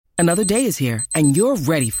Another day is here, and you're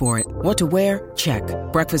ready for it. What to wear? Check.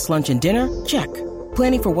 Breakfast, lunch, and dinner? Check.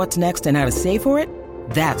 Planning for what's next and how to save for it?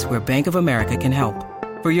 That's where Bank of America can help.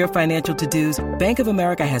 For your financial to-dos, Bank of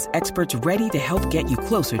America has experts ready to help get you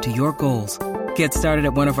closer to your goals. Get started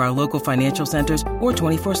at one of our local financial centers or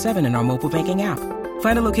 24/7 in our mobile banking app.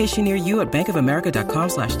 Find a location near you at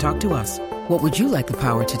bankofamerica.com/talktous. What would you like the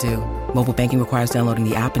power to do? Mobile banking requires downloading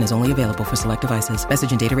the app and is only available for select devices.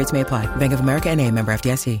 Message and data rates may apply. Bank of America N.A., member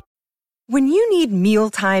FDIC. When you need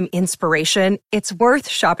mealtime inspiration, it's worth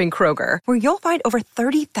shopping Kroger, where you'll find over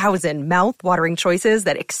 30,000 mouth-watering choices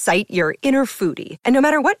that excite your inner foodie. And no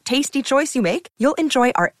matter what tasty choice you make, you'll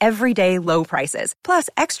enjoy our everyday low prices, plus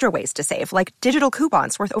extra ways to save, like digital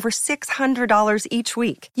coupons worth over $600 each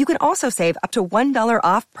week. You can also save up to $1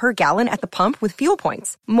 off per gallon at the pump with fuel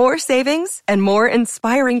points. More savings and more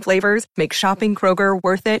inspiring flavors make shopping Kroger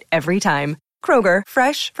worth it every time. Kroger,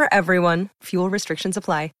 fresh for everyone. Fuel restrictions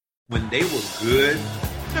apply. When they were good,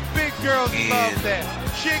 the big girls love that.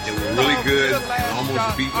 Chicks they were really good and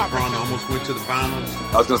almost beat LeBron, almost went to the finals.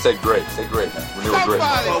 I was going to say great. Say great, man. When they were great.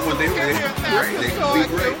 Well, when they were great, they could be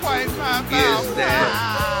great. Is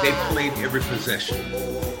that they played every possession.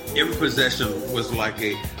 Every possession was like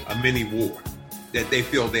a mini war that they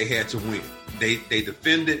feel they had to win. They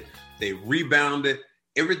defended, they rebounded.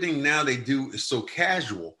 Everything now they do is so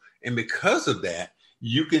casual. And because of that,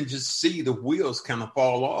 you can just see the wheels kind of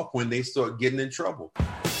fall off when they start getting in trouble.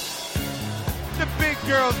 The big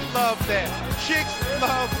girls love that. Chicks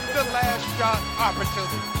love the last shot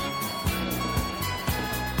opportunity.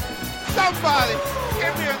 Somebody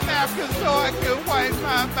give me a napkin so I can wipe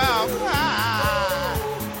my mouth.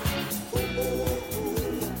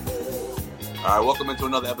 All right, welcome into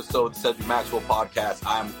another episode of the Cedric Maxwell Podcast.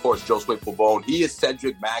 I am, of course, Josue Pabon. He is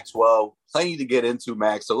Cedric Maxwell. Plenty to get into,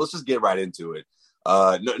 Max, so let's just get right into it.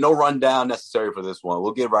 No rundown necessary for this one.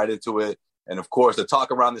 We'll get right into it. And of course, the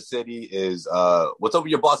talk around the city is what's up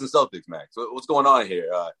with your Boston Celtics, Max? What's going on here?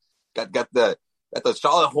 Got the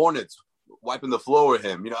Charlotte Hornets wiping the floor with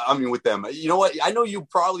him. With them. You know what? I know you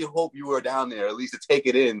probably hope you were down there at least to take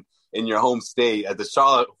it in your home state as the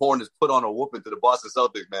Charlotte Hornets put on a whooping to the Boston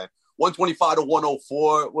Celtics, man.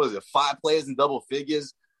 125-104. What is it? 5 players in double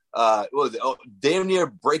figures. Damn near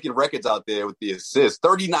breaking records out there with the assists.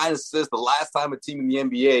 39 assists. The last time a team in the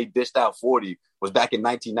NBA dished out 40 was back in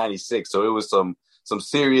 1996. So it was some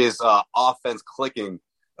serious offense clicking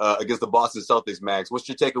against the Boston Celtics, Max. What's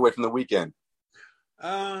your takeaway from the weekend?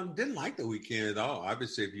 Didn't like the weekend at all.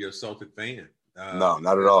 Obviously, if you're a Celtic fan. No,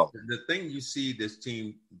 not at all. The thing you see this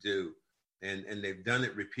team do, and they've done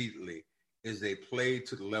it repeatedly, is they play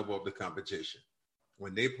to the level of the competition.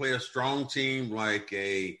 When they play a strong team like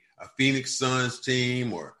a Phoenix Suns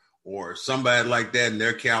team or somebody like that in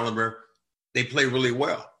their caliber, they play really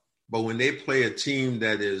well. But when they play a team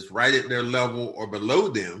that is right at their level or below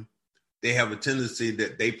them, they have a tendency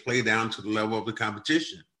that they play down to the level of the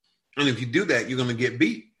competition. And if you do that, you're going to get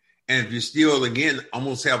beat. And if you still, again,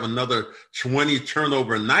 almost have another 20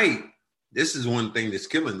 turnover night, this is one thing that's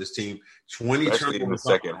killing this team. 20 turnovers in the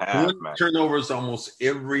second half, turnovers almost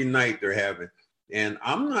every night they're having. And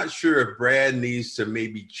I'm not sure if Brad needs to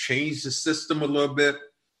maybe change the system a little bit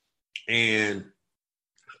and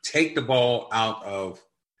take the ball out of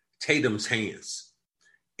Tatum's hands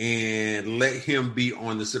and let him be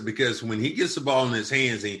on the – because when he gets the ball in his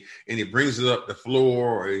hands and he brings it up the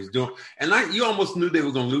floor or he's doing – and you almost knew they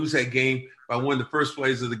were going to lose that game by one of the first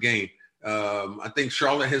plays of the game. I think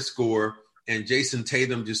Charlotte had scored and Jason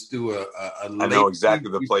Tatum just threw a I know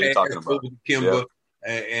exactly the play you're talking about. Kemba. Yeah.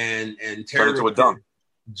 And Terry into a dunk.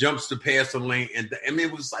 Jumps to pass the lane. And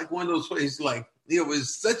it was like one of those plays, like, it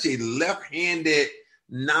was such a left-handed,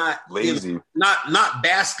 not lazy, not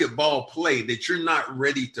basketball play that you're not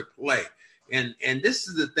ready to play. And this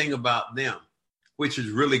is the thing about them, which is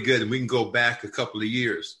really good. And we can go back a couple of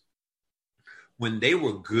years. When they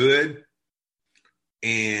were good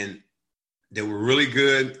and they were really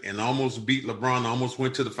good and almost beat LeBron, almost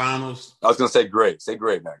went to the finals. I was going to say great. Say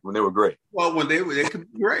great, Mac. When they were great. Well, when they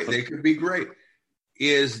could be great. They could be great.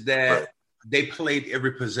 Is that They played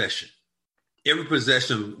every possession. Every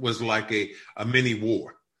possession was like a mini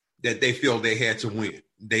war that they feel they had to win.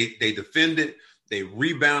 They defended. They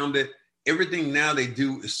rebounded. Everything now they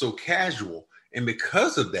do is so casual. And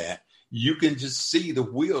because of that, you can just see the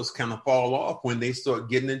wheels kind of fall off when they start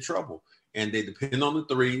getting in trouble. And they depend on the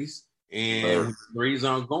threes. And when the threes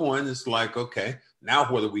aren't going, it's like, okay,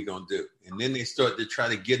 now what are we going to do? And then they start to try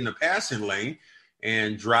to get in the passing lane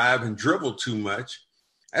and drive and dribble too much.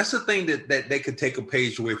 That's the thing that they could take a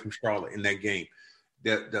page away from Charlotte in that game.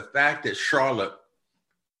 The fact that Charlotte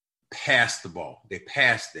passed the ball. They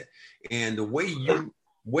passed it. And the way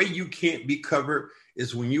way you can't be covered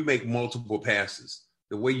is when you make multiple passes.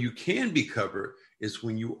 The way you can be covered is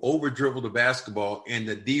when you over dribble the basketball and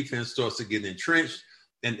the defense starts to get entrenched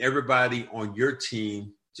and everybody on your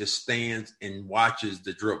team just stands and watches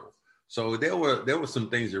the dribble. So there were some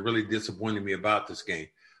things that really disappointed me about this game.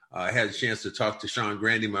 I had a chance to talk to Sean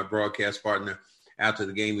Grandy, my broadcast partner, after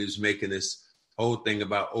the game. He was making this whole thing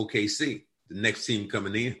about OKC, the next team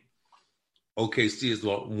coming in. OKC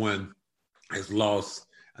has lost,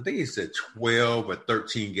 I think he said 12 or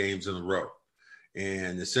 13 games in a row.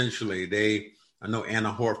 And essentially I know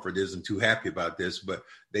Anna Horford isn't too happy about this, but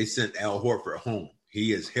they sent Al Horford home.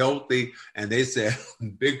 He is healthy, and they said,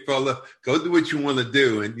 big fella, go do what you want to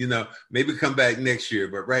do, and, maybe come back next year.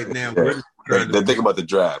 But right now, we're thinking about the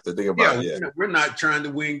draft. They're thinking about we're not trying to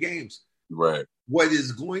win games. Right.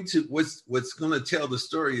 What's going to tell the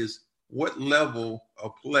story is what level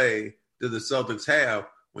of play do the Celtics have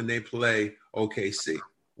when they play OKC?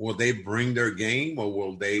 Will they bring their game, or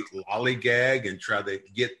will they lollygag and try to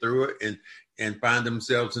get through it and find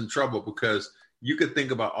themselves in trouble? Because you could think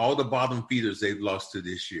about all the bottom feeders they've lost to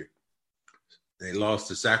this year. They lost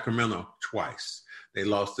to Sacramento twice. They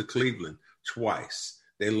lost to Cleveland twice.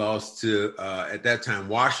 They lost to, at that time,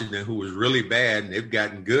 Washington, who was really bad, and they've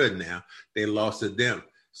gotten good now. They lost to them.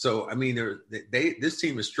 So, I mean, this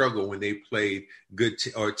team has struggled when they played good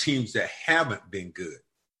or teams that haven't been good.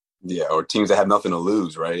 Yeah, or teams that have nothing to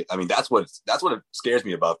lose, right? I mean, that's what scares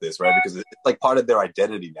me about this, right? Because it's like part of their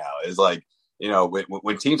identity now. Is like,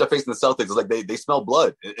 when teams are facing the Celtics, it's like they smell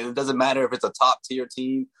blood. And it doesn't matter if it's a top-tier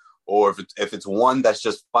team or if it's one that's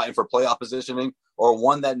just fighting for playoff positioning or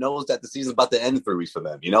one that knows that the season's about to end in 3 weeks for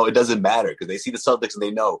them. It doesn't matter because they see the Celtics and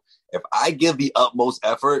they know if I give the utmost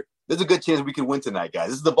effort, there's a good chance we can win tonight, guys.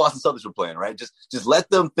 This is the Boston Celtics we're playing, right? Just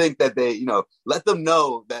let them think that let them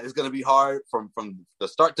know that it's going to be hard from the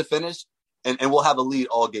start to finish, and we'll have a lead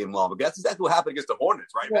all game long. But that's exactly what happened against the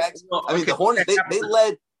Hornets, right, Max? The Hornets,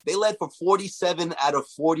 they led for 47 out of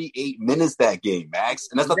 48 minutes that game, Max.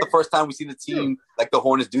 And that's not the first time we see the team like the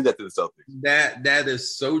Hornets do that to the Celtics. That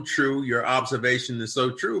is so true. Your observation is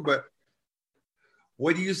so true. But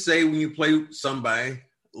what do you say when you play somebody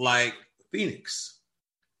like Phoenix,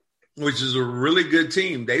 which is a really good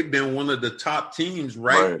team? They've been one of the top teams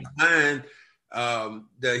right behind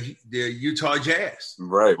the Utah Jazz.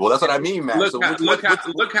 Right. Well, that's what I mean, man. Look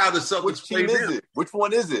how the Celtics play them. Which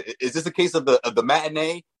one is it? Is this a case of the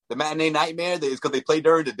matinee nightmare? That is because they play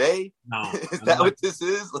during the day? No. Is that what this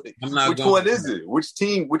is? Like, which one is it? Which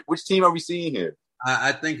team are we seeing here?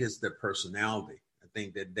 I think it's their personality. I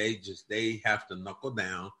think that they have to knuckle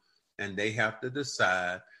down and they have to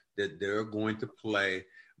decide that they're going to play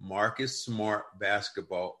Marcus Smart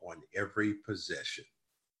basketball on every possession.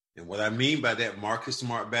 And what I mean by that, Marcus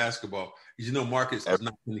Smart basketball, is Marcus is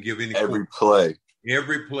not going to give any every play,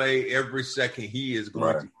 every second. He is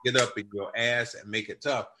going to get up in your ass and make it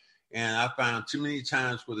tough. And I found too many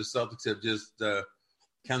times where the Celtics have just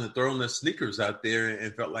kind of thrown their sneakers out there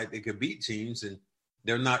and felt like they could beat teams, and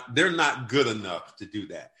they're not good enough to do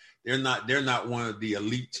that. They're not one of the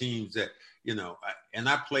elite teams that. And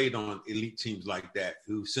I played on elite teams like that,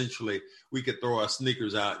 who essentially we could throw our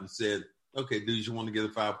sneakers out and said, okay, dudes, you want to get a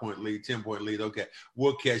 5-point lead, 10-point lead? Okay,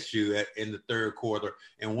 we'll catch you in the third quarter.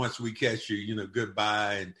 And once we catch you,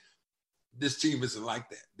 goodbye. And this team isn't like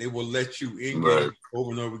that. They will let you in game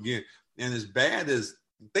over and over again. And as bad as,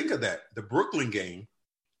 think of that, the Brooklyn game,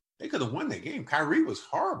 they could have won that game. Kyrie was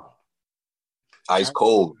horrible. Ice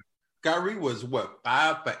cold. Kyrie was,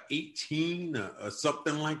 5 for 18 or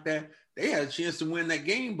something like that? They had a chance to win that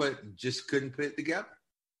game, but just couldn't put it together.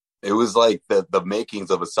 It was like the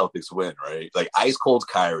makings of a Celtics win, right? Like ice cold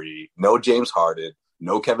Kyrie, no James Harden,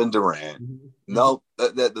 no Kevin Durant. Mm-hmm. No,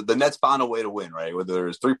 the Nets found a way to win, right? Whether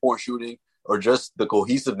it's 3-point shooting or just the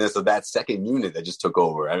cohesiveness of that second unit that just took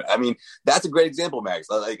over. I mean, that's a great example, Max.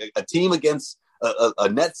 Like a team against a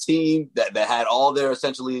Nets team that had all their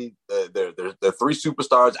essentially their 3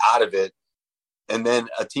 superstars out of it. And then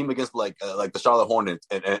a team against like the Charlotte Hornets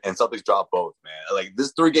and Celtics drop both, man. Like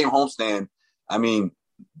this 3-game homestand, I mean,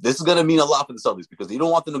 this is going to mean a lot for the Celtics because you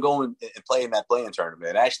don't want them to go and play in that play-in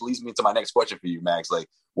tournament. It actually leads me to my next question for you, Max. Like,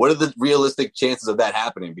 what are the realistic chances of that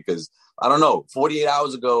happening? Because I don't know, 48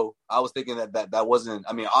 hours ago, I was thinking that wasn't,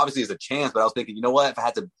 I mean, obviously it's a chance, but I was thinking, you know what, if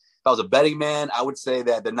I was a betting man, I would say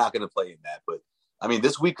that they're not going to play in that. But I mean,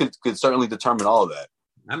 this week could certainly determine all of that.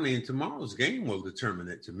 I mean, tomorrow's game will determine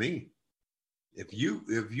it to me. If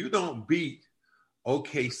you don't beat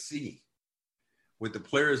OKC with the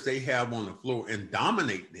players they have on the floor and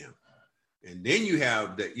dominate them, And then you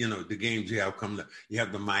have the games you have coming up. You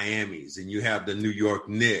have the Miamis and you have the New York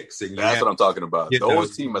Knicks. And that's what I'm talking about.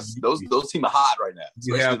 Those teams are hot right now.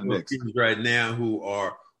 You have the Knicks teams right now who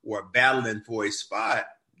are battling for a spot.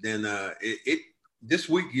 Then this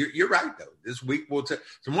week, you're right though. This week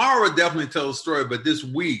tomorrow will definitely tell a story, but this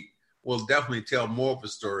week will definitely tell more of a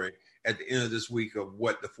story at the end of this week of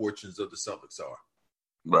what the fortunes of the Celtics are.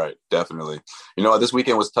 Right, definitely. This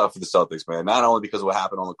weekend was tough for the Celtics, man. Not only because of what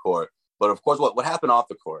happened on the court, but of course, what happened off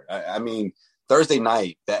the court. I mean, Thursday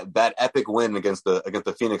night, that epic win against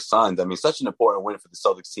the Phoenix Suns. I mean, such an important win for the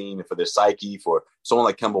Celtics team and for their psyche, for someone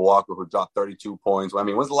like Kemba Walker who dropped 32 points. I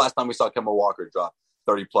mean, when's the last time we saw Kemba Walker drop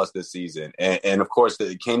 30 plus this season? And of course,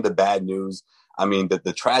 it came the bad news. I mean,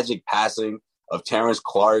 the tragic passing of Terrence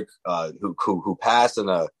Clark, who passed in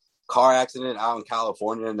a car accident out in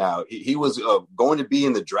California. Now, he was going to be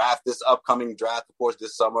in the draft, this upcoming draft, of course,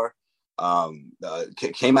 this summer.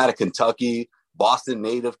 Came out of Kentucky, Boston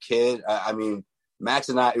native kid. I mean, Max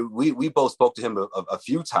and I, we both spoke to him a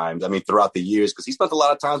few times. I mean, throughout the years, because he spent a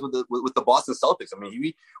lot of times with the Boston Celtics. I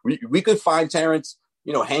mean, we could find Terrence,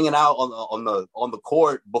 hanging out on the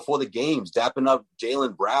court before the games, dapping up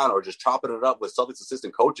Jaylen Brown or just chopping it up with Celtics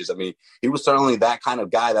assistant coaches. I mean, he was certainly that kind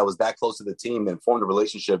of guy that was that close to the team and formed a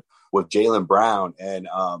relationship with Jaylen Brown. And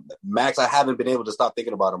Max, I haven't been able to stop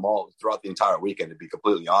thinking about him all throughout the entire weekend, to be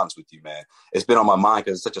completely honest with you, man. It's been on my mind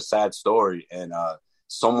because it's such a sad story. And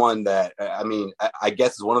someone that, I mean, I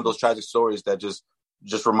guess is one of those tragic stories that just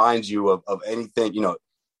reminds you of anything,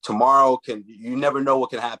 tomorrow you never know what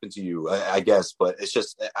can happen to you, I guess, but it's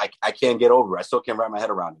just, I can't get over it. I still can't wrap my head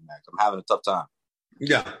around it, Max. I'm having a tough time.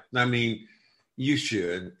 Yeah. I mean, you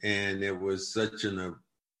should. And it was such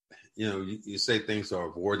you say things are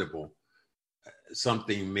avoidable.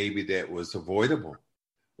 Something maybe that was avoidable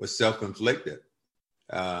was self-inflicted.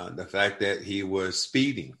 The fact that he was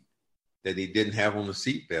speeding, that he didn't have on a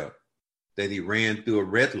seatbelt, that he ran through a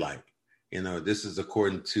red light. This is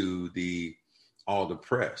according to all the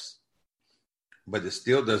press, but it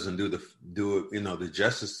still doesn't do the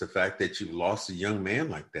justice to the fact that you lost a young man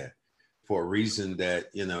like that for a reason that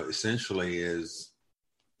essentially is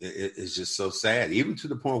just so sad, even to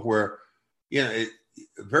the point where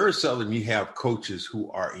very seldom you have coaches who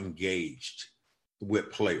are engaged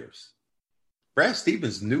with players. Brad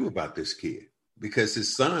Stevens knew about this kid because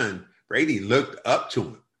his son Brady looked up to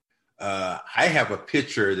him. I have a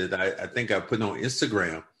picture that I think I put on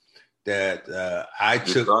Instagram that I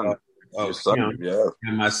took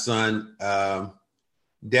and my son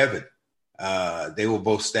Devin. They were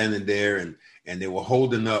both standing there and they were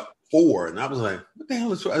holding up 4, and I was like, "What the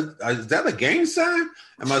hell is that a gang sign?"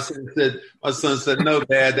 And my son said, "No,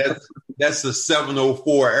 Dad, that's the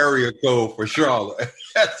 704 area code for Charlotte.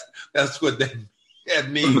 that's what that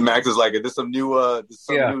means." Max is like, "Is this some new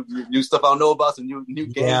new stuff I don't know about? Some new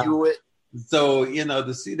gang you with?" So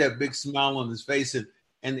to see that big smile on his face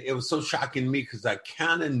and it was so shocking to me because I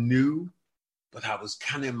kind of knew, but I was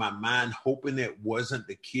kind of in my mind hoping it wasn't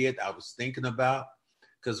the kid I was thinking about.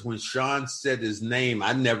 Because when Sean said his name,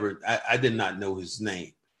 I did not know his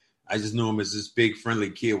name. I just knew him as this big,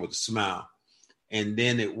 friendly kid with a smile. And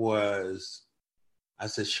then I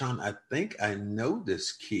said, "Sean, I think I know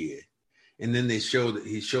this kid." And then he showed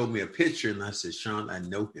me a picture, and I said, "Sean, I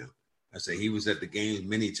know him." I said, "He was at the game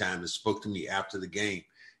many times and spoke to me after the game."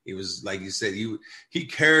 He was, like you said, he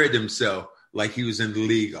carried himself like he was in the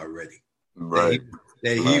league already. Right.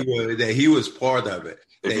 That he was part of it.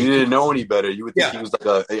 If you didn't know any better, you would think he was like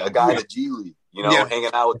a guy in the G League,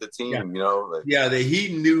 hanging out with the team, that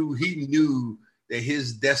he knew that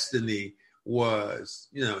his destiny was,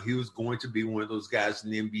 he was going to be one of those guys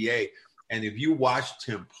in the NBA. And if you watched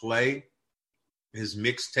him play his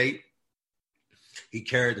mixtape, he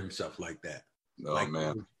carried himself like that. Oh,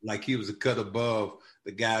 man. Like he was a cut above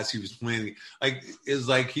the guys he was playing. Like it's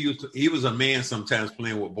like he was a man sometimes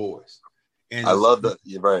playing with boys. And I love that.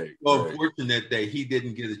 You're right. Well, fortunate that he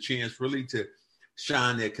didn't get a chance really to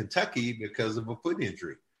shine at Kentucky because of a foot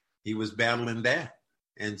injury. He was battling that.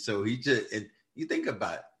 And so and you think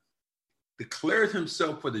about it, declared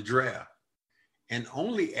himself for the draft and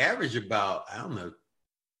only averaged about,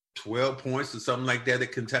 12 points or something like that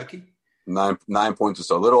at Kentucky. 9 points or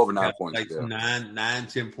so, a little over 9 points. Like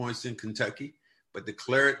 10 points in Kentucky. But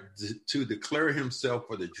to declare himself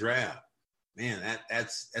for the draft, man,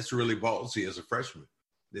 that's really ballsy as a freshman.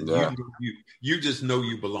 Yeah. You just know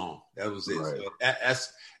you belong. That was it. Right. So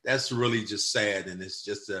that's really just sad, and it's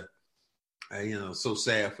just so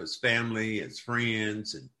sad for his family, his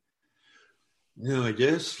friends, and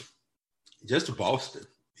just Boston.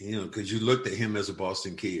 Because you looked at him as a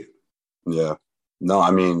Boston kid. Yeah. No,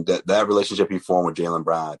 I mean that relationship he formed with Jaylen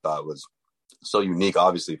Brown, I thought was so unique,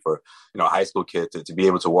 obviously, for, a high school kid to be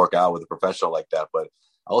able to work out with a professional like that. But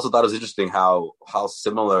I also thought it was interesting how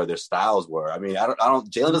similar their styles were. I mean,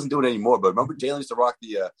 Jalen doesn't do it anymore, but remember Jalen used to rock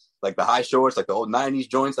the high shorts, like the old 90s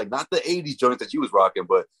joints, like not the 80s joints that she was rocking,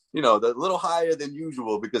 but, the little higher than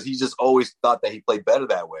usual, because he just always thought that he played better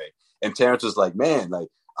that way. And Terrence was like, man, like,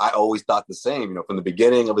 I always thought the same, from the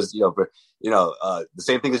beginning of his, the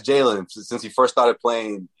same thing as Jalen, since he first started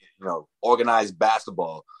playing, organized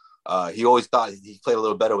basketball. He always thought he played a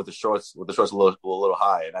little better with the shorts a little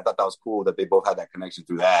high. And I thought that was cool that they both had that connection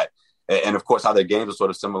through that. And of course, how their games are sort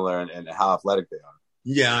of similar and how athletic they are.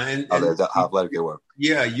 Yeah. And how athletic they were.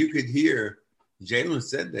 Yeah. You could hear Jalen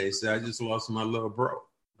said that. He said, I just lost my little bro.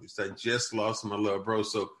 He said, I just lost my little bro.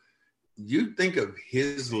 So you think of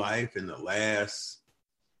his life in the last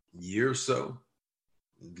year or so,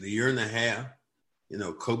 the year and a half,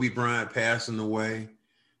 Kobe Bryant passing away,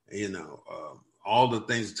 all the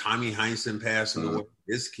things, Tommy Heinsohn passing away,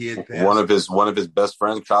 this kid passed one of his best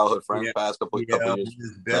friends, childhood friends, passed a couple years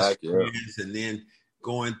his best back, friends, and then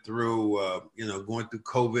going through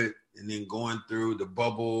COVID, and then going through the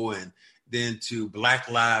bubble, and then to Black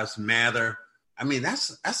Lives Matter. I mean,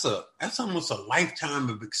 that's almost a lifetime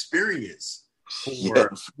of experience for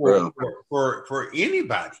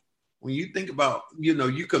anybody. When you think about,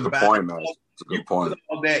 you combine put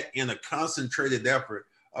all that in a concentrated effort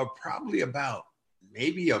of probably about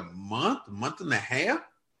maybe a month and a half.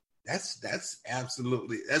 That's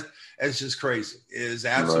absolutely, that's just crazy. It is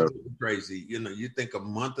absolutely crazy. You think a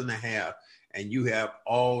month and a half and you have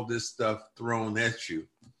all this stuff thrown at you.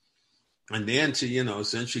 And then to,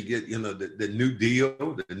 since you get, the new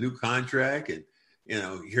deal, the new contract, and,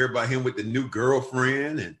 you hear about him with the new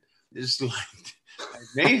girlfriend, and it's like,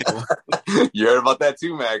 man. You heard about that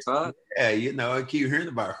too, Max, huh? Yeah, I keep hearing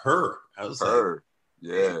about her. I was her.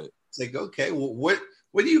 Yeah. It's like, okay, well, what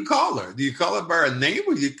do you call her? Do you call her by her name,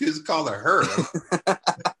 or do you just call her?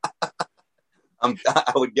 I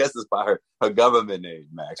would guess it's by her government name,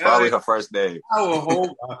 Max. Probably her first name. I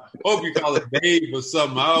hope you call it Babe or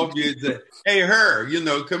something. I hope you say, hey, her,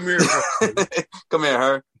 come here. Come here,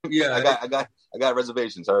 her. Yeah, I got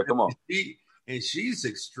reservations, her. Come on. She's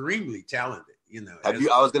extremely talented. I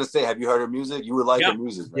was gonna say, have you heard her music? You would like her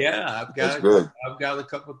music, man. Yeah, I've got a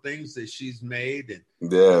couple of things that she's made, and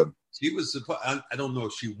she was supposed. I don't know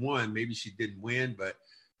if she won. Maybe she didn't win, but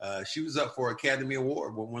she was up for Academy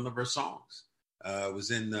Award with one of her songs. Was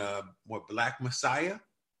in Black Messiah.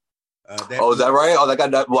 Is that right? Oh, that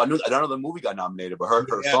got. Well, I don't know the movie got nominated, but her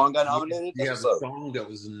song got nominated. Yeah, the song that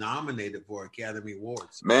was nominated for Academy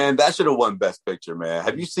Awards. Man, that should have won Best Picture. Man,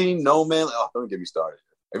 have you seen No Man? Oh, don't get me started.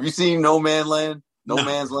 Have you seen No Man's Land? No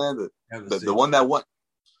Man's Land, the one that won.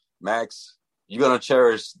 Max, you're gonna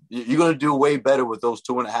cherish. You're gonna do way better with those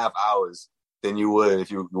 2.5 hours than you would if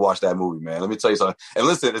you watch that movie, man. Let me tell you something. And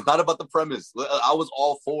listen, it's not about the premise. I was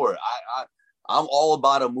all for it. I'm all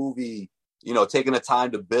about a movie, taking the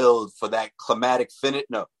time to build for that climatic finish.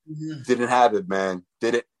 No, didn't have it, man.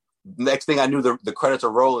 Did it. Next thing I knew, the credits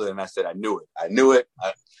are rolling, and I said, I knew it.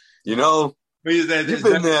 You've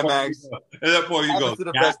been there, Max. At that point, you go, to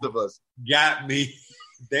the best of us. Got me.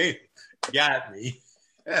 They got me.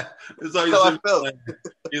 That's how I felt.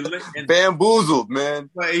 Bamboozled,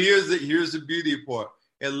 man. But here's the beauty part.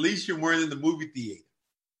 At least you weren't in the movie theater.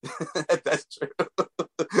 That's true.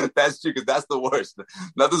 That's true, because that's the worst.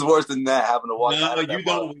 Nothing's worse than that, having to watch. No,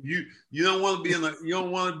 you don't want to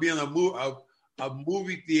be in a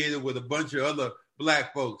movie theater with a bunch of other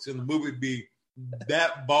black folks, and the movie be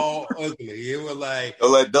that ball ugly. It was like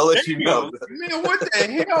they'll let you know. Man, what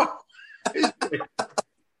the hell?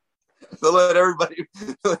 So let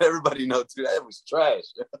everybody know too. That was trash.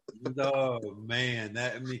 Oh man,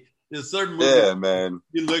 there's certain movies. Yeah, man.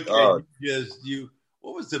 You look at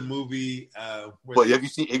What was the movie? Have you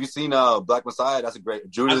seen Black Messiah? That's a great.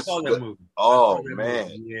 I saw that movie. Oh man,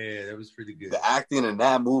 movie. Yeah, that was pretty good. The acting in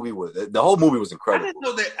that movie the whole movie was incredible.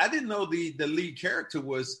 I didn't know the lead character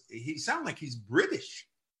was. He sounded like he's British.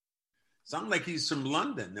 Sounded like he's from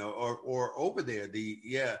London or over there. He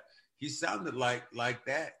sounded like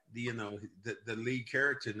that. The lead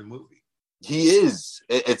character in the movie. He is.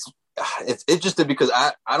 It's interesting because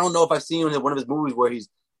I don't know if I've seen one of his movies where he's.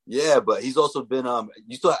 Yeah, but he's also been I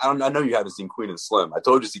know you haven't seen Queen and Slim. I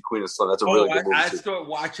told you to see Queen and Slim. That's a really good movie. I started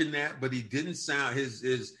watching that, but he didn't sound his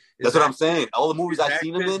That's what I'm saying. All the movies I've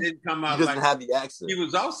seen him in, he doesn't have the accent. He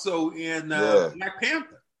was also in Black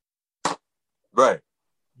Panther. Right.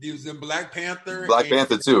 He was in Black Panther. Black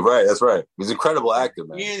Panther too, right. That's right. He's an incredible actor,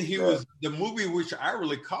 man. And he was the movie which I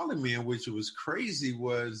really called him in, which was crazy,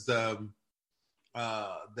 was the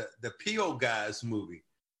Peel Guys movie.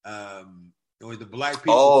 With the black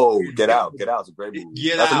people. Oh, Get Out. Get Out's a great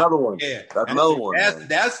movie. That's another one. Yeah. That's another one.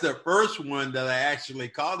 That's the first one that I actually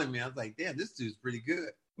called him. I was like, damn, this dude's pretty good.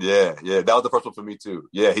 Yeah. That was the first one for me too.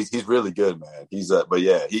 Yeah, he's really good, man. But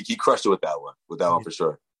yeah, he crushed it with that one. For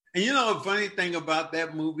sure. And the funny thing about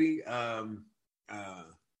that movie,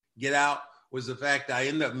 Get Out, was the fact that I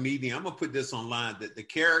ended up meeting. I'm gonna put this online. That the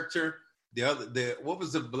character, what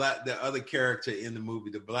was the other character in the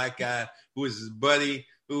movie? The black guy who was his buddy,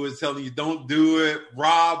 who was telling you don't do it.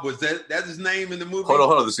 Rob, was that's his name in the movie? Hold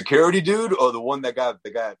on. The security dude, or the one that got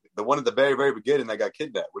the one at the very, very beginning that got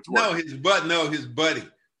kidnapped? Which one? No, his buddy.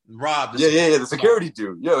 Rob. Yeah, the security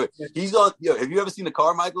dude. He's on. Have you ever seen the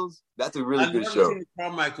Carmichaels? That's a really good show. Seen the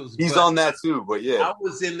Carmichaels. He's on that too. But yeah, I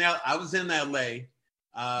was in L.A.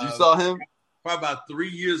 You saw him probably about 3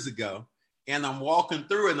 years ago, and I'm walking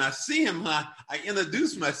through, and I see him. And I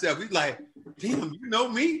introduce myself. He's like, "Damn, you know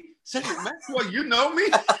me, Cedric Maxwell? You know me?"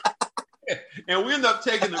 And we end up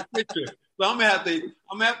taking a picture. So I'm gonna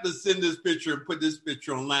have to send this picture and put this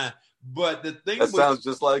picture online. But the thing that sounds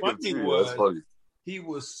just like him too. That's funny. He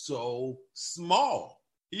was so small.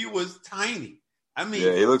 He was tiny. I mean,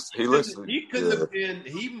 yeah, he looks. He could have been.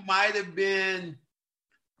 He might have been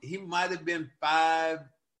 5,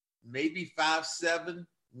 maybe 5'7",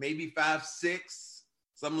 maybe 5'6",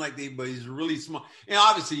 something like that. But he's really small. And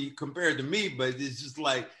obviously compared to me, but it's just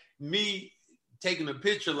like me taking a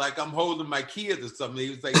picture like I'm holding my kid or something.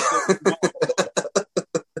 He was like, so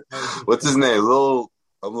what's his name?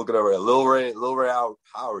 I'm looking over at Lil Ray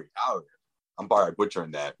Howard. I'm probably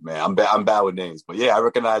butchering that, man. I'm bad with names, but yeah, I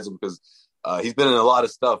recognize him because he's been in a lot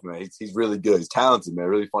of stuff, man. He's really good. He's talented, man.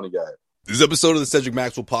 Really funny guy. This episode of the Cedric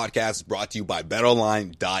Maxwell Podcast is brought to you by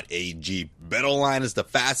BetOnline.ag. BetOnline is the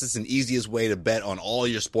fastest and easiest way to bet on all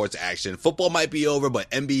your sports action. Football might be over,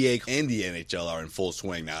 but NBA and the NHL are in full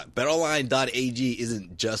swing now. BetOnline.ag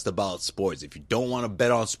isn't just about sports. If you don't want to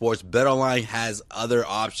bet on sports, BetOnline has other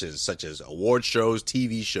options such as award shows,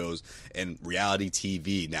 TV shows, and reality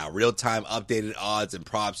TV. Now, real-time updated odds and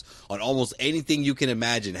props on almost anything you can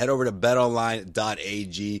imagine. Head over to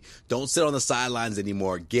BetOnline.ag. Don't sit on the sidelines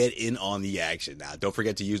anymore. Get in on the action. Now, don't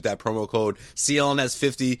forget to use that promo code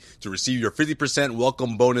CLNS50 to receive your 50%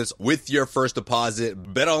 welcome bonus with your first deposit.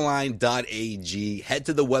 BetOnline.ag. Head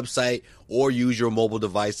to the website or use your mobile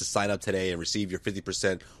device to sign up today and receive your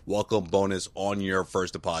 50% welcome bonus on your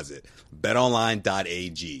first deposit.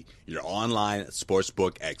 BetOnline.ag, your online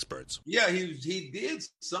sportsbook experts. Yeah, he did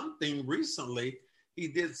something recently. He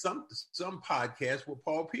did some podcast with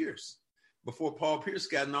Paul Pierce before Paul Pierce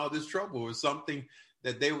got in all this trouble. It was something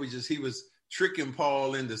that he was tricking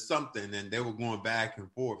Paul into something, and they were going back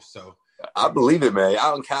and forth. So I believe it, man.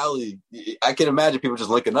 Out in Cali, I can imagine people just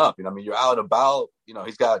linking up. You're out and about.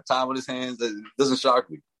 He's got time on his hands. It doesn't shock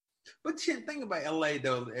me. But the thing about LA,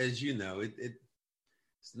 though, as you know, it's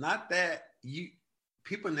not that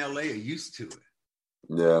people in LA are used to it.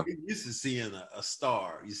 Yeah. You're used to seeing a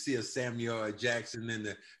star. You see a Samuel L. Jackson in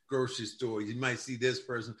the grocery store. You might see this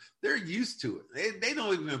person. They're used to it. They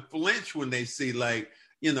don't even flinch when they see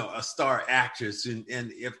a star actress. And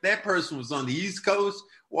if that person was on the East Coast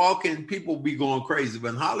walking, people would be going crazy. But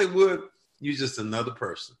in Hollywood, you're just another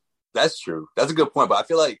person. That's true. That's a good point. But I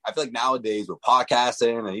feel like nowadays with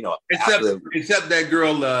podcasting and except that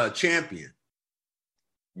girl Champion.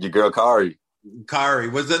 Your girl Kari.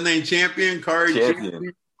 What's that name? Champion? Kari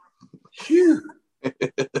Champion. Phew.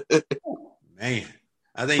 Man.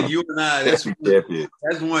 I think you and I, that's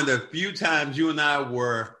one of the few times you and I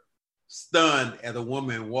were stunned at a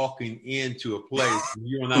woman walking into a place and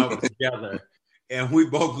you and I were together. And we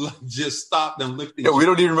both just stopped and looked at each other. We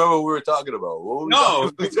don't even remember what we were talking about. Who would?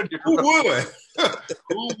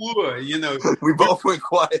 Who would? We both went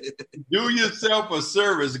quiet. Do yourself a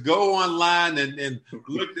service. Go online and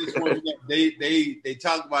look this woman up. They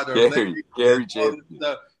talk about her. Gary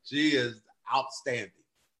stuff. She is outstanding.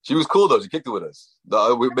 She was cool, though. She kicked it with us.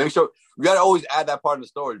 We make sure we got to always add that part in the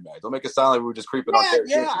story, man. Don't make it sound like we were just creeping on Carrie.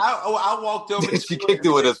 Yeah, I walked over. She kicked it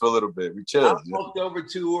with us for a little bit. We chilled. I walked over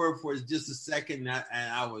to her for just a second, and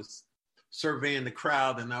I was surveying the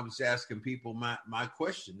crowd, and I was asking people my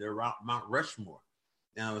question. They're around Mount Rushmore,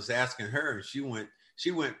 and I was asking her, and she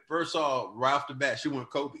went first off right off the bat. She went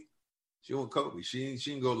Kobe. She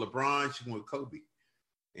didn't go LeBron. She went Kobe,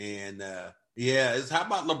 and it's how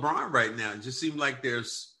about LeBron right now? It just seemed like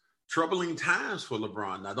there's troubling times for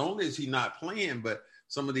LeBron. Not only is he not playing, but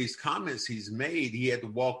some of these comments he's made, he had to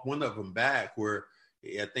walk one of them back where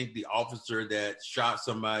I think the officer that shot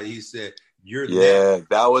somebody, he said,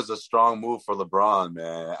 that was a strong move for LeBron,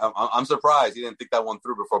 man. I'm surprised he didn't think that one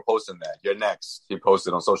through before posting that. You're next. He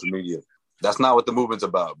posted on social media. That's not what the movement's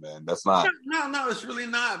about, man. That's not. No, it's really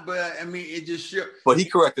not. But I mean, it just shows. But he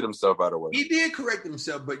corrected himself right away. He did correct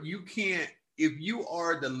himself, but you can't, if you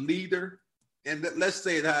are the leader, and let's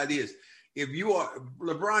say it how it is. If you are,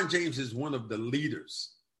 LeBron James is one of the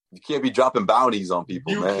leaders. You can't be dropping bounties on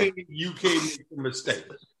people, man. You can't make a mistake.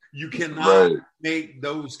 You cannot make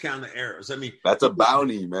those kind of errors. I mean, that's a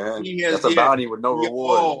bounty, man. That's a bounty with no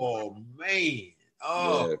reward. Oh man.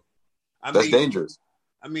 Oh, yeah. That's dangerous.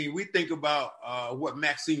 I mean, we think about what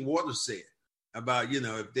Maxine Waters said about,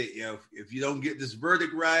 if you don't get this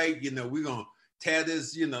verdict right, we're gonna tear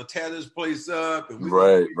this place up, and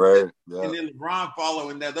right. Yeah. And then LeBron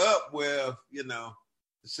following that up with,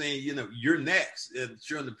 saying, you're next, and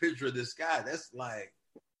showing the picture of this guy. That's like,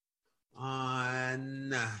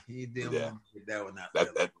 nah, he didn't want to get that one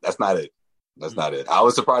out. That's not it. That's not it. I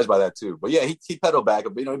was surprised by that too. But yeah, he pedaled back, he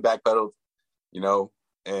backpedaled,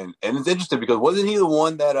 and it's interesting because wasn't he the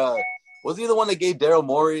one that gave Daryl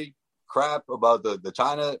Morey crap about the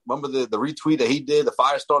China? Remember the retweet that he did, the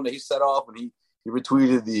firestorm that he set off, and he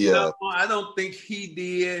retweeted the. No, I don't think he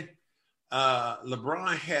did.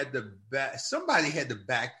 LeBron had to somebody had to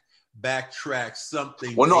backtrack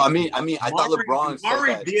something. Well, no, I mean, I thought LeBron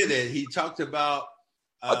Maury did it. He talked about.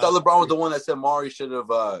 I thought LeBron was the one that said Maury should have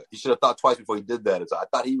thought twice before he did that. So I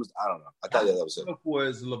thought he was. I don't know. I thought that was it.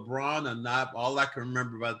 Was LeBron or not? All I can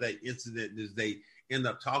remember about that incident is they end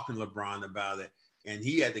up talking to LeBron about it, and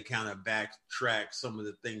he had to kind of backtrack some of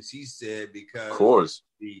the things he said because, of course,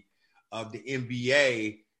 of the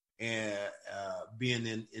NBA and being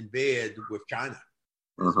in bed with China.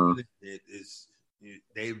 Mm-hmm.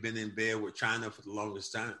 They've been in bed with China for the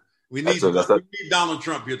longest time. We need Donald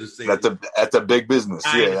Trump here to say that's a big business.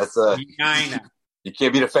 China, yeah, that's China. You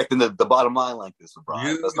can't be affecting the bottom line like this,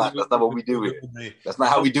 LeBron. That's not what we do here. That's not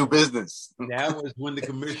how we do business. That was when the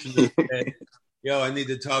commissioner said, "Yo, I need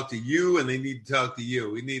to talk to you, and they need to talk to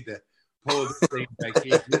you. We need to pull this thing back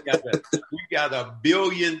in. We got a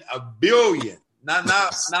billion, not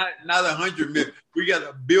 100 million. We got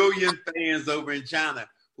a billion fans over in China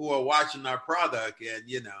who are watching our product, and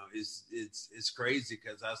it's crazy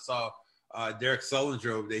because I saw Derek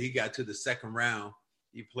Sullinger over there. He got to the second round.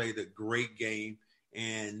 He played a great game,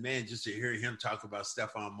 and man, just to hear him talk about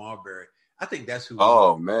Stephon Marbury, I think that's who.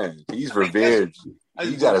 Oh man, he's revered.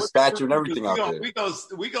 He's got a statue and everything out there. We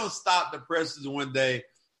gonna stop the presses one day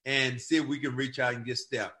and see if we can reach out and get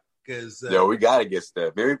Steph. Because we gotta get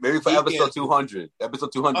Steph. Maybe for episode 200.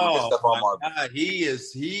 Episode 200, we get Stephon Marbury. God, he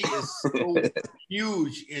is so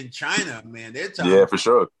huge in China, man. They're talking for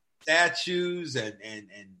sure. Statues and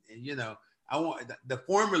I want the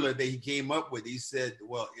formula that he came up with. He said,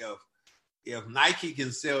 well, if Nike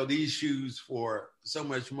can sell these shoes for so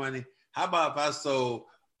much money, how about if I sold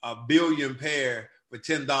a billion pair for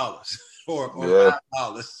 $10 or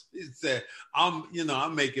 $5? He said,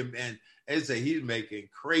 I'm making, and they say he's making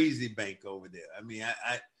crazy bank over there. I mean,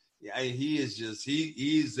 he is just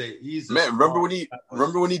he's a man. Remember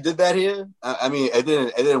when he did that here? I mean, it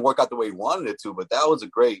didn't work out the way he wanted it to, but that was a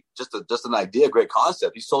great, just an idea, great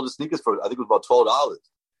concept. He sold the sneakers for I think it was about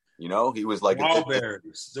 $12. He was like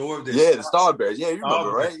Starberries. The Starberries. Yeah, you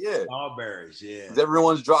remember, right? Yeah, Starberries. Yeah,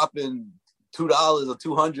 everyone's dropping $2 or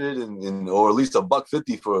 $200 or at least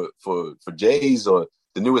 $150 for J's or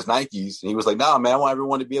the newest Nikes, and he was like, "Nah, man, I want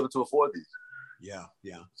everyone to be able to afford these." Yeah.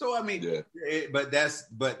 So I mean, but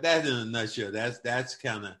that in a nutshell. That's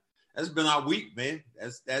been our week, man.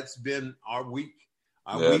 That's been our week.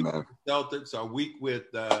 Our week with the Celtics. Our week with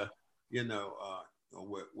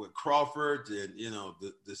with Crawford, and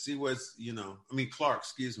to see what's Clark.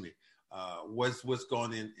 Excuse me. What's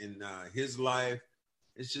going in his life?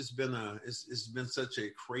 It's just been it's been such a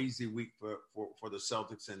crazy week for the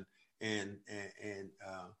Celtics and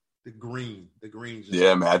the green.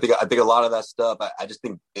 Yeah, man. I think a lot of that stuff. I just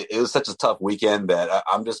think it was such a tough weekend that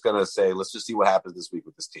I'm just gonna say, let's just see what happens this week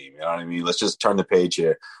with this team. You know what I mean? Let's just turn the page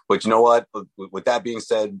here. But you know what? With that being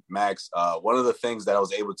said, Max, one of the things that I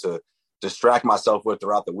was able to distract myself with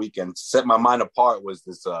throughout the weekend, set my mind apart, was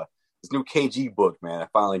this new KG book, man. I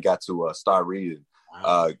finally got to start reading.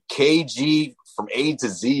 Wow. KG from A to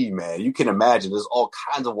Z, man. You can imagine. There's all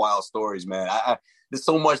kinds of wild stories, man. There's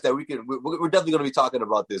so much that we're definitely going to be talking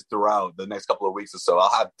about this throughout the next couple of weeks or so.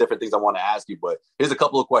 I'll have different things I want to ask you, but here's a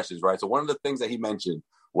couple of questions, right? So one of the things that he mentioned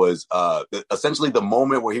was essentially the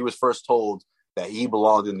moment where he was first told that he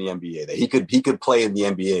belonged in the NBA, that he could play in the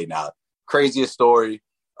NBA. Now, craziest story.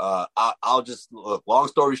 I'll just look, long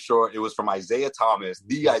story short, it was from Isaiah Thomas,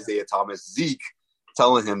 Zeke,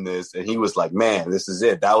 telling him this, and he was like, man, this is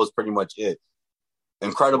it. That was pretty much it.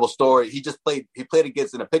 incredible story. He played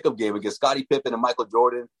against in a pickup game against Scottie Pippen and Michael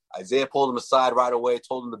Jordan. Isaiah pulled him aside right away,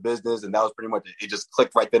 told him the business, and that was pretty much it. It just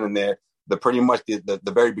clicked right then and there. The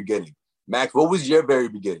very beginning. Max, what was your very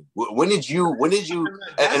beginning? When did you?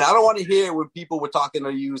 And I don't want to hear when people were talking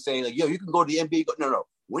to you saying like, "Yo, you can go to the NBA." No.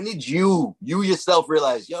 When did you yourself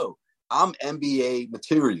realize, "Yo, I'm NBA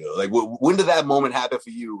material"? Like, when did that moment happen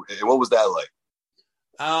for you, and what was that like?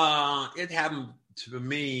 It happened to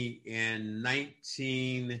me in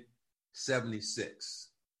 1976.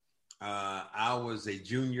 I was a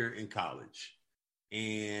junior in college,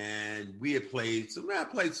 and we had played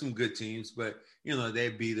some good teams, but they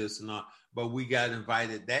beat us and all. But we got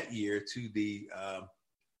invited that year to the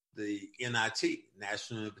NIT,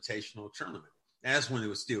 National Invitational Tournament. That's when it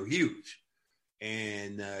was still huge,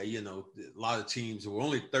 and a lot of teams. There were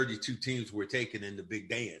only 32 teams were taken in the big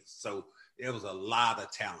dance, so there was a lot of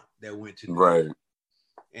talent that went to right.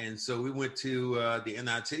 And so we went to the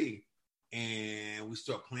NIT, and we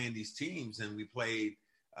started playing these teams, and we played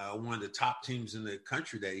one of the top teams in the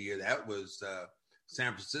country that year. That was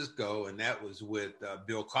San Francisco, and that was with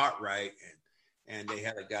Bill Cartwright, and they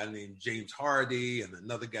had a guy named James Hardy and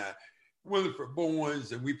another guy, Williford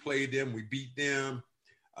Bowens, and we played them. We beat them.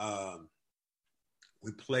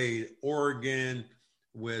 We played Oregon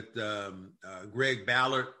with Greg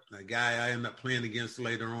Ballard, a guy I ended up playing against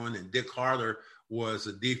later on, and Dick Harder was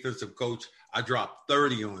a defensive coach. I dropped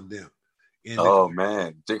 30 on them.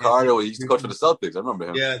 Man. Dick Harder, he used to coach for the Celtics. I remember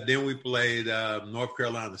him. Yeah, then we played North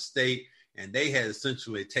Carolina State, and they had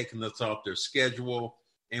essentially taken us off their schedule,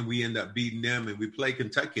 and we ended up beating them, and we played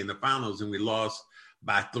Kentucky in the finals, and we lost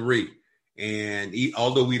by 3. And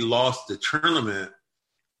although we lost the tournament,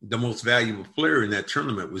 the most valuable player in that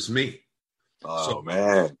tournament was me.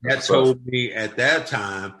 Man. That told me at that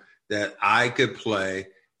time that I could play.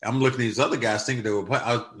 I'm looking at these other guys thinking they were playing.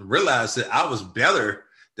 I realized that I was better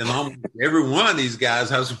than almost every one of these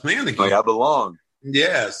guys I was playing against. Like I belong.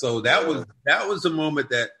 Yeah. So that was the moment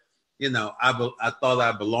that, I thought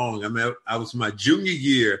I belonged. I mean, I was my junior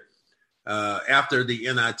year after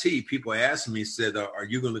the NIT. People asked me, said, are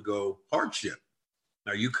you going to go hardship?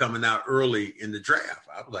 Are you coming out early in the draft?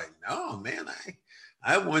 I was like, no, man,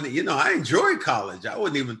 I wanted, I enjoyed college. I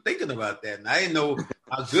wasn't even thinking about that. And I didn't know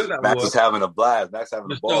how good I was. Max was having a blast. Max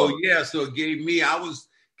having a ball. So it gave me, I was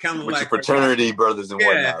kind of with like your fraternity brothers and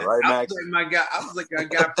whatnot, right, Max? I was like my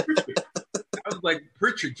guy Pritchard. I was like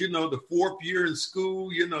Pritchard, the 4th year in school,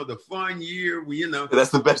 the fun year. That's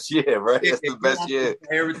the best year, right? That's the best year.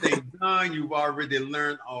 Everything done. You've already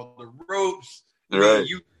learned all the ropes. Right.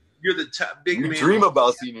 You're the top big man. You dream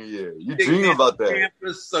about senior year. You dream about that.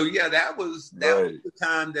 Campus. So yeah, that was the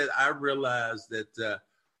time that I realized that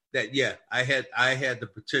I had the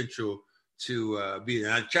potential to be.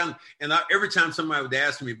 And every time somebody would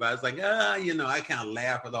ask me about it, it's like, I kind of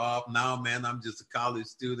laugh it off. No, man, I'm just a college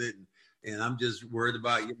student, and I'm just worried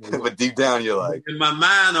about But deep down, you're like, in my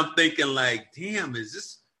mind, I'm thinking like, damn,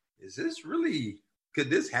 is this really?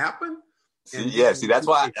 Could this happen? That's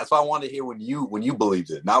why I wanted to hear when you believed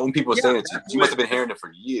it, not when people were saying it to you. You must have been hearing it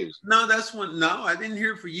for years. No, I didn't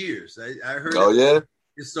hear it for years. I heard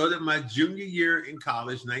it started my junior year in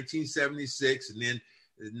college, 1976, and then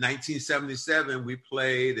 1977 we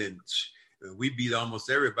played and we beat almost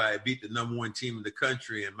everybody. I beat the number 1 team in the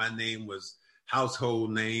country, and my name was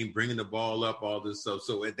household name, bringing the ball up, all this stuff.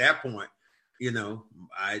 So at that point,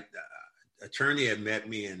 attorney had met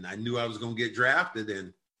me, and I knew I was going to get drafted,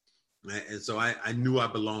 and so I knew I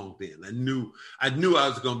belonged then. I knew I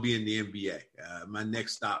was going to be in the NBA. My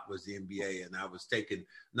next stop was the NBA, and I was taking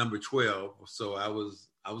number 12. So I was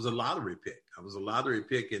a lottery pick. I was a lottery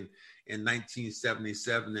pick in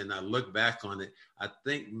 1977, and I look back on it. I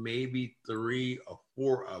think maybe 3 or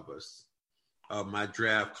 4 of us of my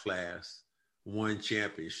draft class won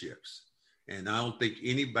championships, and I don't think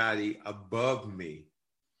anybody above me.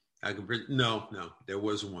 No, there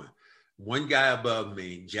was one. One guy above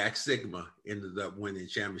me, Jack Sigma, ended up winning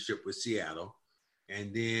championship with Seattle.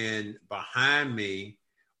 And then behind me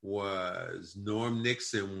was Norm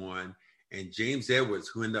Nixon won, and James Edwards,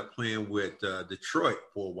 who ended up playing with Detroit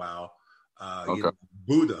for a while,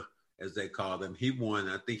 Buddha, as they called him. He won.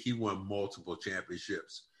 I think he won multiple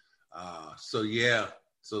championships. So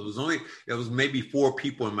there was maybe 4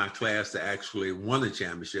 people in my class that actually won the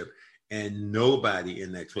championship. And nobody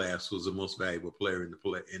in that class was the most valuable player in the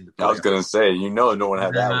play. I was gonna say, no one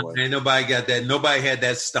had that one. And nobody got that. Nobody had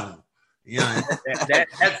that stone.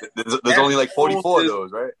 There's only like 44 of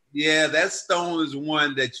those, right? Yeah, that stone is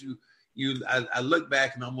one that I look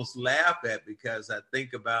back and almost laugh at, because I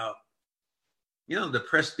think about, the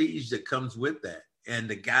prestige that comes with that, and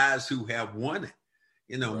the guys who have won it.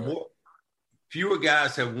 More fewer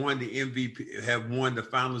guys have won the MVP, have won the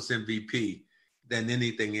Finals MVP than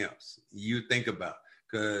anything else. You think about,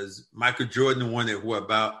 because Michael Jordan won it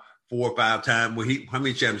about 4 or 5 times. Well, how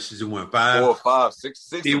many championships he won? 5, 4 or 5,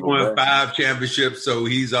 6. He won 5 championships, so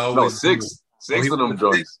he's always 6. 6 of them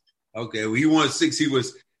joints. Okay, well, he won 6. He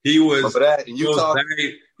was that, Utah,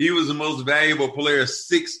 he was the most valuable player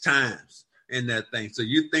 6 times in that thing. So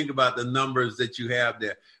you think about the numbers that you have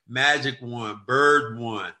there. Magic won, Bird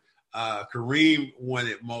won, Kareem won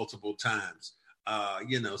it multiple times.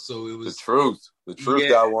 So it was the truth. The truth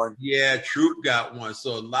got one. Yeah, Truth got one.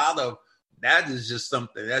 So a lot of that is just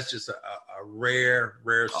something that's just a rare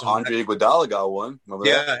song. Andre Iguodala got one. Remember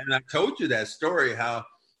that? And I told you that story how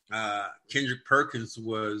Kendrick Perkins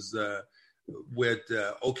was with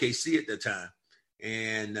OKC at the time,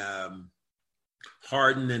 and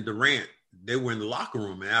Harden and Durant, they were in the locker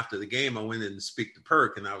room. And after the game, I went in to speak to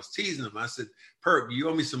Perk, and I was teasing him. I said, "Perk, you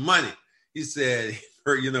owe me some money." He said,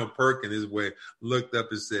 Perk in his way looked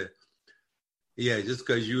up and said, "Yeah, just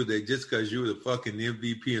because you were the fucking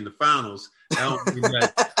MVP in the finals, I don't mean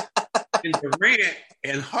that." And Durant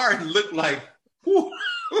and Harden looked like, who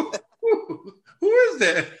is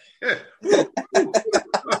that?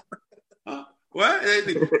 What?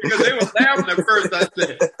 Because they were laughing at first. I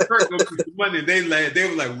said, "Perk, go get some money." And they laughed. They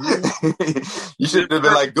were like, "Woo." You should have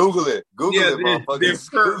been like, Google it,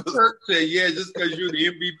 motherfucker. Perk said, "Yeah, just because you're the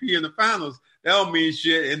MVP in the finals, that don't mean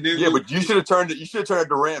shit." And then but you should have turned to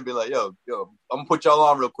Durant and be like, yo, I'm gonna put y'all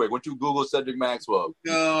on real quick. Why don't you Google Cedric Maxwell?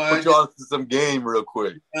 Put y'all into some game real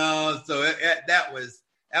quick. So that was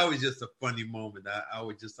just a funny moment. I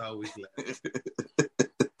would just always laugh.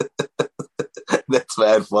 That's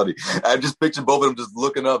mad funny. I just pictured both of them just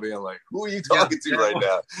looking up and I'm like, who are you talking to right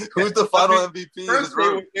now? Who's the final MVP in this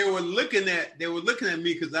room? They were looking at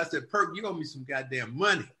me because I said, "Perk, you owe me some goddamn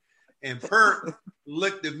money." And Perk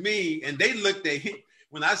looked at me and they looked at him.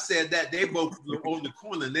 When I said that, they both were on the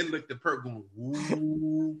corner and they looked at Perk going,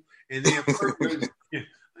 "Woo." And then Perk was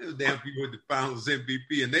damn people with the finals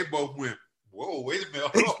MVP, and they both went, "Whoa, wait a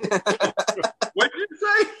minute. What did you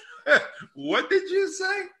say? What did you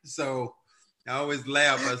say?" So I always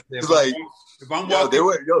laugh. I said, if I'm walking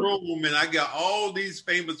in the room and I got all these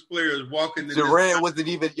famous players walking in Durant wasn't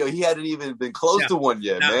even, he hadn't even been close to one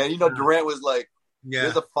yet, man. Durant was like,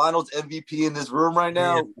 there's a finals MVP in this room right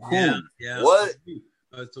now. Yeah. What?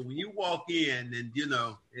 So when you walk in and,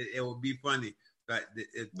 it will be funny. But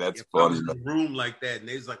That's if funny. I was in a room like that and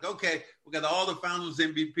they was like, "Okay, we got all the finals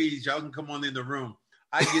MVPs. Y'all can come on in the room."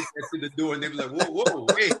 I get that to the door and they be like, whoa,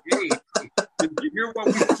 hey. Did you hear what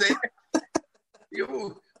we said?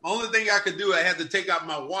 Only thing I could do, I had to take out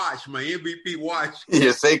my watch, my MVP watch. Yeah,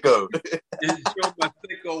 Seiko. And show my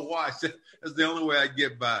Seiko watch. That's the only way I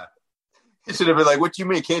get by. You should have been like, "What you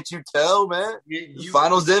mean? Can't you tell, man?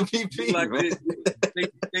 Finals MVP, like man."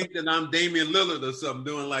 Think that I'm Damian Lillard or something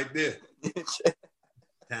doing like this.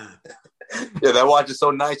 Time. Yeah, that watch is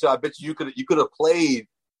so nice. I bet you could have played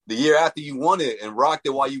the year after you won it and rocked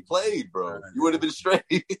it while you played, bro. You would have been straight.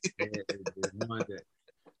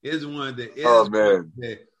 It's one that. Oh man.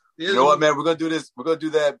 You know what, man? We're gonna do this. We're gonna do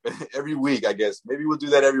that every week, I guess. Maybe we'll do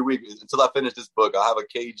that every week until I finish this book. I'll have a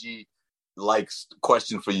KG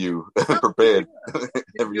question for you prepared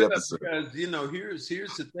every episode. Because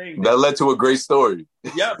here's the thing that led to a great story.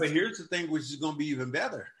 Yeah, but here's the thing, which is going to be even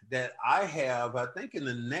better. That I think in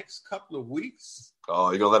the next couple of weeks. Oh,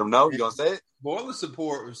 you gonna let them know? You gonna say it? Spoiler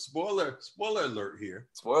alert here.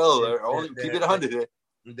 Spoiler alert. Keep it 100 here.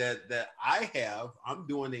 I'm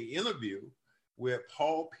doing an interview with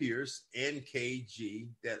Paul Pierce and KG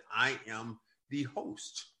that I am the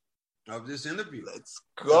host of this interview. Let's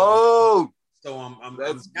go. So I'm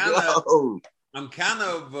kind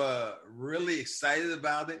of really excited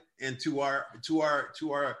about it. And to our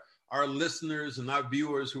listeners and our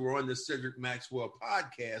viewers who are on the Cedric Maxwell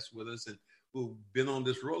podcast with us and who've been on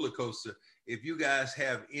this roller coaster, if you guys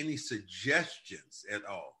have any suggestions at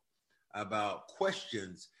all about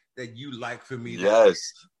questions that you like for me,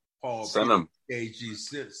 Paul, send them. KG,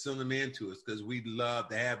 send them in to us because we'd love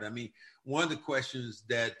to have it. I mean, one of the questions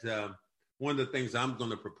that one of the things I'm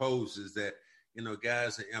going to propose is that,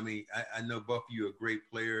 guys, I mean, I know both of you are great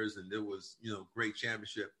players and there was, great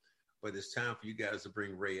championship, but it's time for you guys to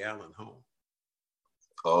bring Ray Allen home.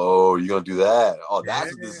 Oh, you're going to do that? Oh,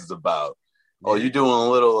 that's what this is about. Oh, you're doing a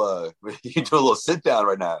little sit down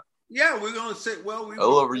right now. Yeah, we're going to sit. Well, a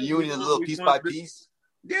little reunion, a little piece by piece.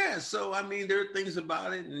 Yeah. So, I mean, there are things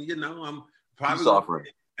about it and, I'm probably peace offering.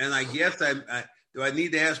 And I guess do I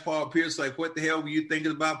need to ask Paul Pierce, like, what the hell were you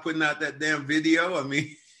thinking about putting out that damn video? I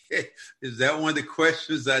mean, Is that one of the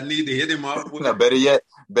questions I need to hit him up with? No, better yet,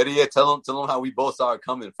 tell him how we both saw it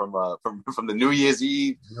coming from the New Year's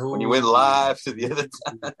Eve when you went live to the other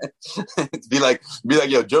time. be like,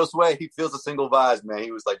 yo, Josue, he feels the single vibes, man.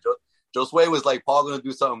 He was like, Josue was like, Paul gonna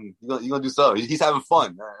do something. He's gonna do something. He's having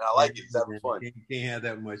fun. Man. I like it. He's having fun. You can't have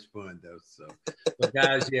that much fun though. So, but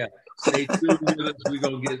guys, yeah, stay tuned with us. We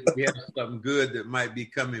have something good that might be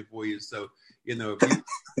coming for you. So, if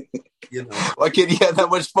you why can't you have that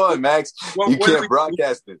much fun, Max? You can't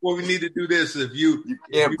broadcast it. Well, we need to do this. If you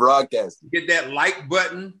can't broadcast it. Get that like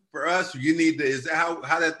button for us. You need to. Is that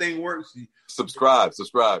how that thing works? Subscribe.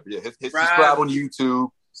 Yeah, hit subscribe on YouTube.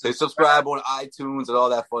 Say subscribe on iTunes and all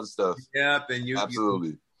that fun stuff. Yep, and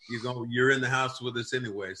absolutely. You're in the house with us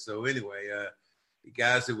anyway. So anyway,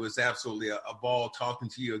 guys, it was absolutely a ball talking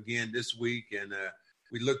to you again this week, and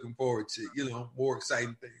we're looking forward to more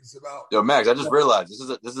exciting things about. Yo, Max, I just realized this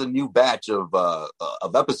is a new batch of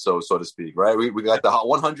episodes, so to speak. Right? We got the hot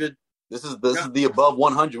 100. This is the above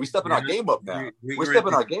 100. We stepping our game up now. We're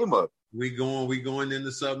stepping our game up. We going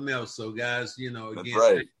into something else. So guys, again,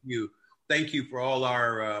 right. Thank you for all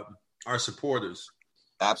our supporters.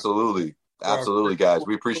 Absolutely, guys.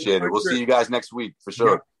 We appreciate it. We'll see you guys next week for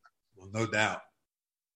sure. Well, no doubt.